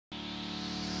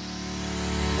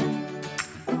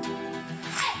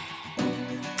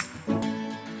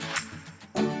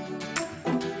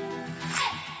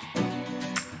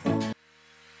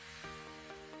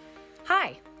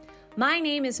My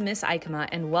name is Miss Ikema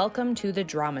and welcome to the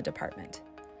Drama Department.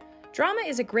 Drama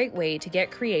is a great way to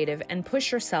get creative and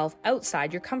push yourself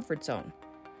outside your comfort zone.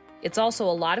 It's also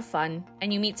a lot of fun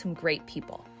and you meet some great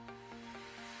people.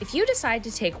 If you decide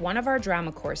to take one of our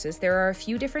drama courses, there are a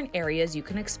few different areas you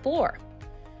can explore.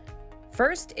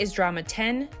 First is Drama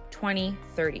 10, 20,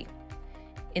 30.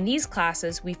 In these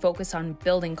classes, we focus on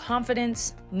building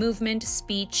confidence, movement,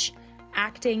 speech,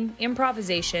 acting,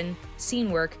 improvisation,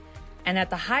 scene work, and at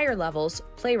the higher levels,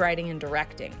 playwriting and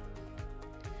directing.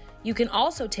 You can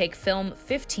also take Film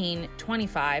 15,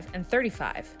 25, and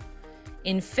 35.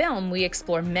 In film, we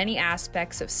explore many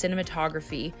aspects of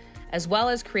cinematography, as well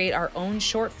as create our own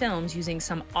short films using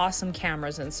some awesome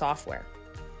cameras and software.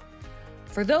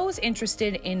 For those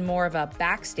interested in more of a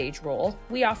backstage role,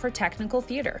 we offer technical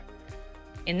theater.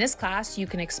 In this class, you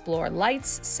can explore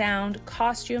lights, sound,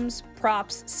 costumes,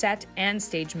 props, set, and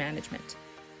stage management.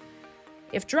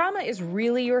 If drama is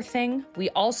really your thing, we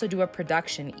also do a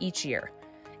production each year.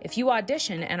 If you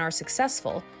audition and are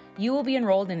successful, you will be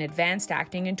enrolled in advanced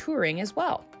acting and touring as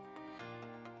well.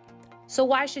 So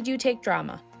why should you take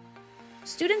drama?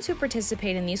 Students who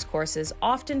participate in these courses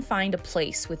often find a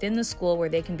place within the school where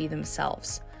they can be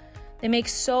themselves. They make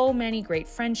so many great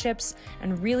friendships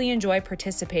and really enjoy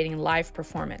participating in live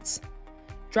performance.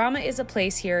 Drama is a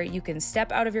place here you can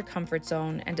step out of your comfort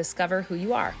zone and discover who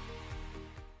you are.